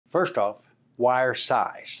First off, wire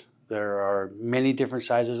size. There are many different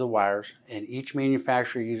sizes of wires, and each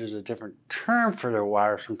manufacturer uses a different term for their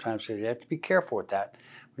wire sometimes, so you have to be careful with that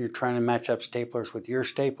when you're trying to match up staplers with your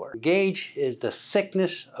stapler. Gauge is the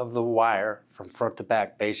thickness of the wire from front to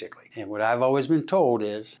back, basically. And what I've always been told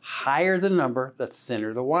is, higher the number, the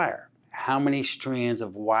thinner the wire. How many strands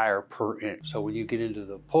of wire per inch? So when you get into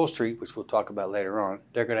the upholstery, which we'll talk about later on,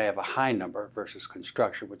 they're going to have a high number versus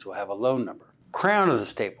construction, which will have a low number. Crown of the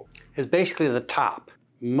staple is basically the top.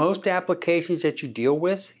 Most applications that you deal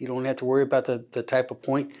with, you don't have to worry about the type of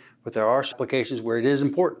point, but there are applications where it is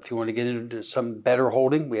important. If you want to get into some better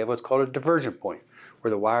holding, we have what's called a divergent point,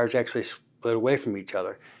 where the wires actually split away from each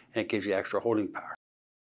other, and it gives you extra holding power.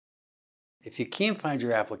 If you can't find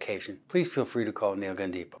your application, please feel free to call Nail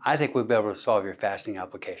Gun Depot. I think we'll be able to solve your fastening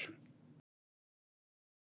application.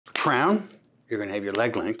 Crown, you're going to have your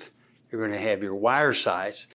leg length, you're going to have your wire size,